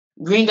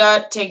Green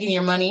Dot taking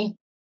your money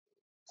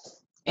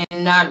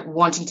and not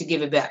wanting to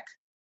give it back.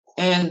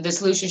 And the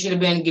solution should have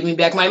been give me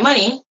back my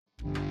money.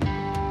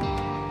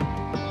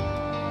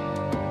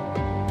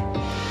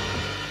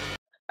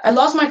 I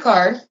lost my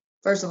card,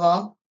 first of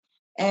all,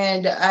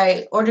 and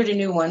I ordered a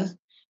new one.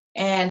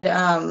 And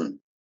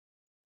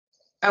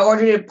I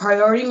ordered a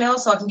priority mail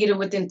so I can get it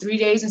within 3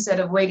 days instead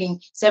of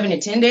waiting 7 to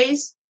 10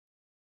 days.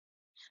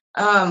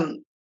 I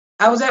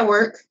was at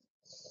work,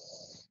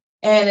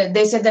 and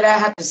they said that I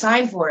had to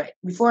sign for it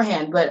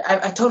beforehand, but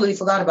I totally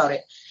forgot about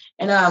it.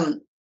 And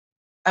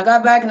I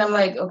got back, and I'm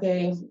like,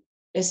 okay,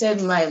 it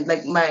said my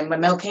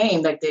mail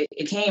came,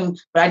 it came,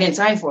 but I didn't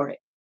sign for it.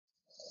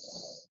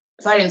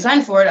 If I didn't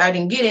sign for it, I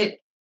didn't get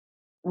it.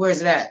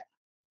 Where's it at?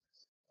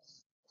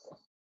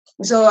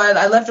 So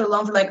I left it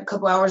alone for like a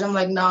couple hours. I'm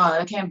like, nah,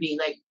 it can't be.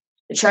 Like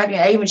the tracking,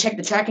 I even checked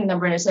the tracking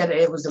number and it said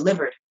it was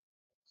delivered.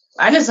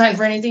 I didn't sign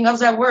for anything. I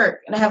was at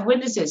work and I have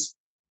witnesses.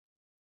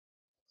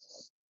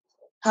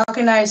 How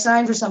can I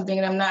sign for something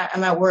and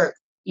I'm at work?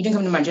 You didn't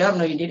come to my job.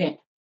 No, you didn't.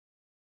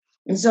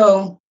 And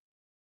so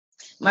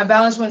my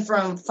balance went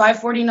from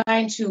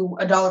 $5.49 to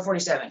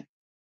 $1.47.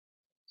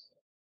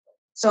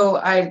 So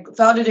I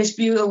filed a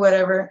dispute or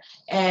whatever,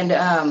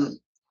 and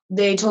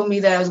they told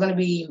me that it was going to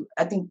be,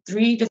 I think,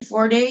 3 to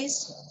 4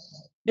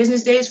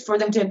 business days for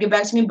them to get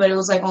back to me, but it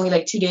was like only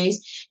like 2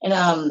 days.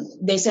 And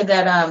they said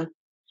that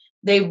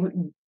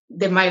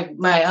my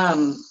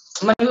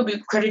money would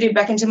be credited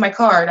back into my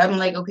card. I'm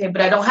like, okay,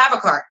 but I don't have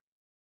a card.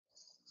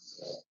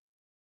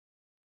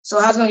 So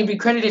how's it going to be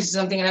credited to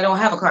something and I don't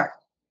have a card?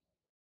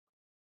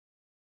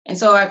 And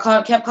so I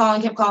kept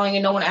calling,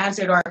 and no one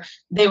answered, or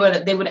they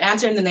would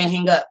answer and then they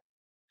hang up.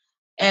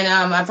 And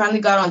I finally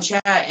got on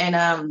chat,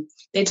 and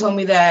they told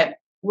me that,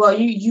 well,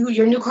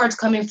 your new card's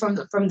coming from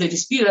the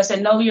dispute. I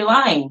said, no, you're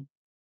lying,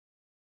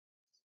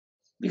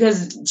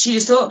 because she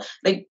just told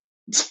like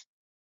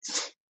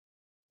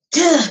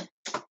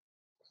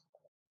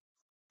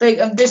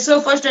they're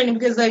so frustrating,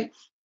 because like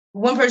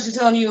one person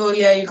telling you, oh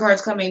yeah, your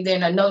card's coming,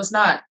 then no, it's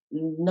not,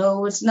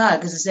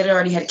 because it said it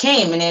already had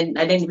came, and then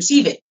I didn't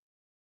receive it.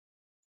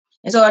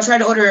 And so I tried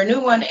to order a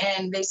new one,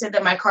 and they said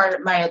that my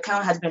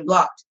account has been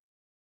blocked.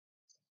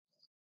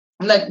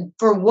 I'm like,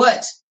 for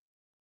what?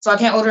 So I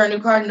can't order a new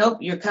card? Nope,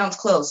 your account's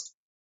closed.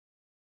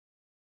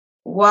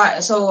 Why?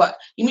 So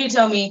you need to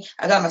tell me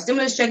I got my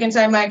stimulus check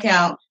inside my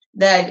account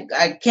that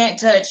I can't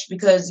touch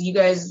because you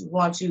guys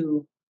want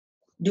to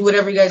do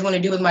whatever you guys want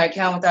to do with my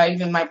account without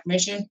even my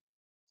permission.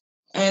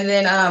 And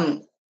then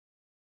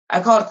I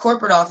called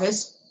corporate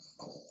office.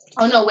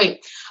 Oh no,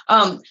 wait.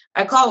 I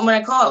called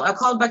back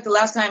the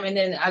last time, and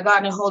then I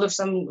got a hold of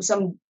some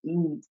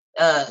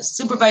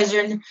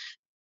supervisor,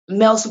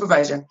 male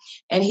supervisor,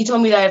 and he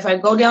told me that if I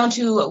go down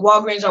to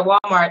Walgreens or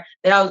Walmart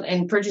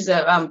and purchase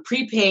a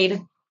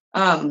prepaid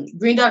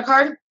Green Dot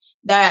card,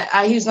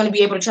 that he was going to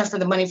be able to transfer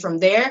the money from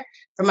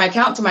my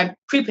account to my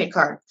prepaid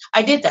card.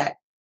 I did that.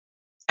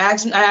 I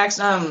asked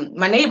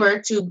my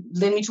neighbor to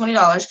lend me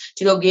 $20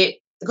 to go get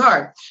the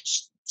card.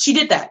 She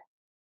did that.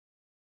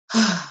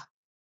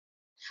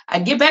 I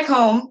get back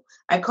home,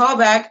 I call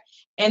back,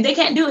 and they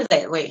can't do it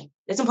that way.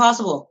 It's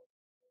impossible.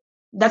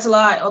 That's a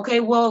lot. Okay,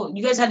 well,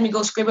 you guys had me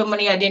go scrape up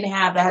money I didn't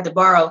have, I had to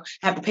borrow,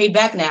 have to pay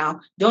back now,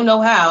 don't know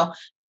how,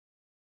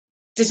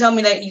 to tell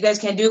me that you guys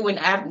can't do it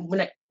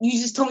when you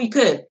just told me you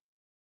could.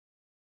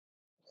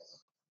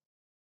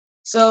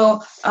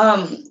 So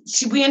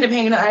we ended up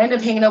hanging up. I ended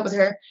up hanging up with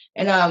her,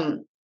 and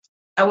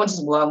I went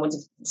to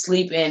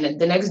sleep, and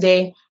the next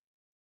day,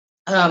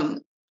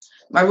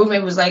 my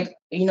roommate was like,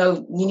 you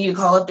need to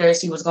call up there and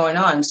see what's going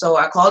on. So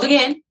I called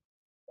again.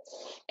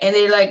 And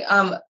they're like,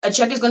 a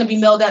check is going to be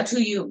mailed out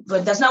to you,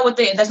 but that's not what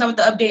the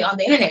update on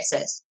the internet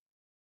says.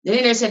 The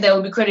internet said that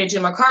would be credited to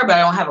my card, but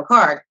I don't have a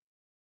card.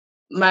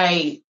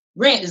 My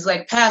rent is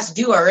like past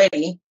due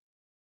already,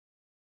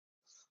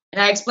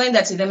 and I explained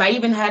that to them. I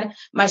even had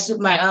my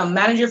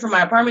manager for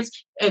my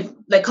apartments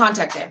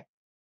contact them,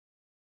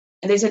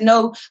 and they said,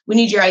 no, we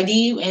need your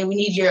ID and we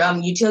need your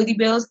utility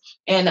bills,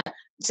 and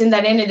send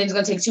that in, and then it's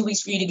going to take 2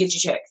 weeks for you to get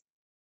your check.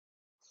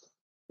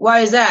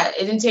 Why is that?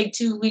 It didn't take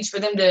 2 weeks for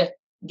them to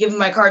give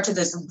my card to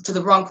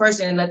the wrong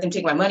person and let them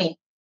take my money.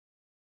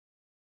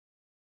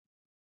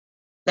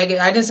 Like,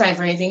 I didn't sign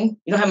for anything.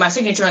 You don't have my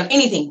signature on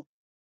anything.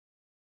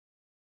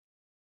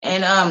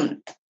 And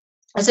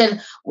I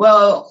said,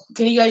 well,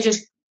 can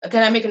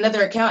I make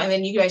another account and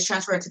then you guys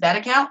transfer it to that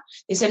account?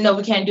 They said, no,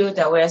 we can't do it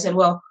that way. I said,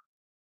 well,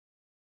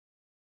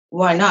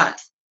 why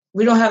not?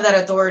 We don't have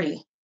that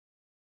authority.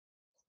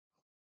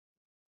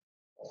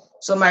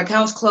 So my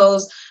account's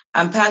closed.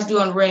 I'm past due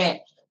on rent.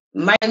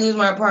 Might lose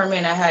my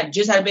apartment. I had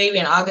just had a baby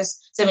in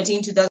August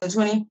 17,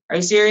 2020. Are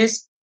you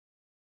serious?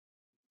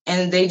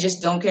 And they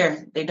just don't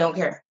care. They don't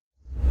care.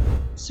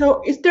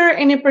 So is there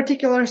any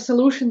particular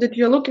solution that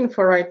you're looking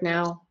for right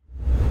now?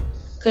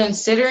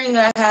 Considering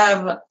I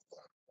have,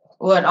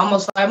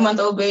 almost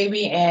 5-month-old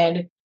baby,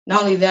 and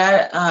not only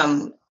that,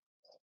 I'm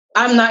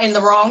not in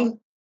the wrong.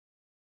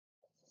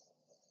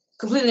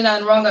 Completely not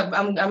in the wrong.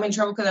 I'm in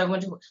trouble because I'm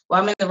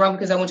in the wrong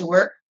because I went to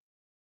work.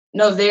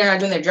 No, they're not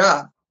doing their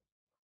job.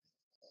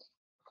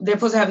 they're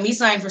supposed to have me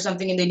sign for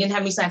something and they didn't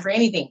have me sign for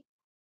anything.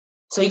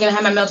 So you're gonna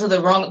have my mail to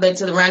the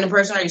random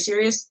person? Are you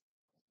serious?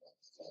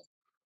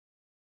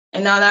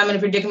 And now that I'm in a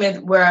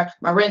predicament where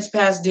my rent's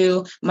past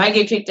due, might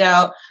get kicked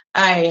out.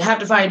 I have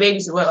to find a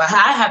babysitter. Well, I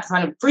have to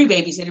find a free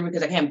babysitter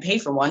because I can't pay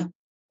for one,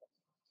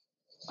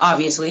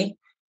 obviously.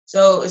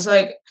 So it's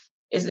like,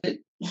 is it?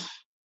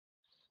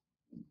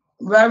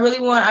 But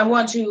I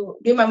want to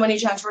get my money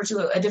transferred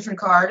to a different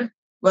card,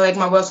 well, like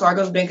my Wells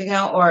Fargo's bank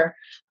account, or,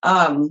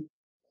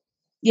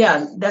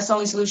 yeah, that's the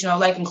only solution I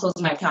like, and close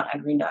my account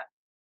at Green Dot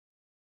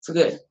for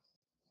good.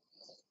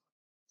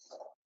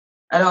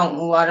 I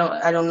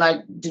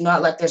do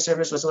not like their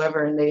service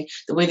whatsoever, and the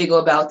way they go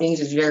about things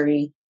is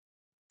very,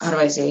 how do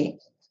I say,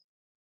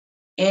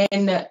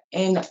 and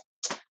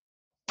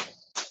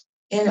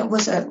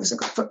what's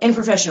that?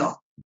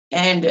 Unprofessional,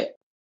 and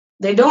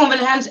they don't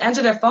even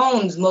answer their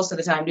phones most of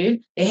the time,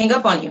 dude. They hang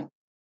up on you,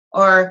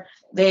 or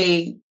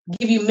they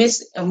give you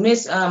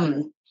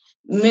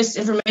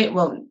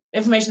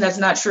information that's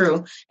not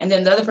true, and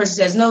then the other person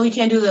says, no, you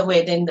can't do it that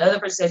way. Then the other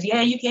person says,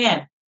 yeah, you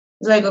can.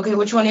 It's like, okay,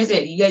 which one is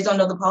it? You guys don't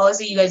know the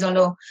policy. You guys don't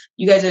know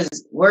you guys'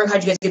 work.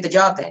 How'd you guys get the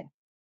job then?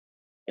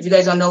 If you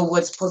guys don't know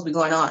what's supposed to be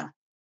going on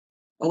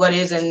and what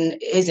is and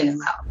isn't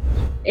allowed.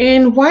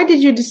 And why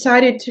did you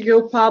decide to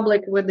go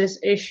public with this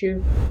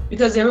issue?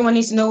 Because everyone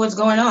needs to know what's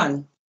going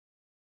on.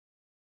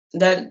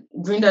 That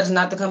Green Dot is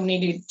not the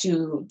company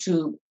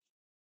to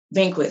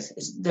bank with.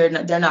 They're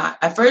not.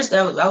 At first,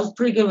 I was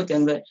pretty good with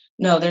them, but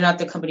no, they're not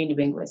the company to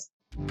bank with.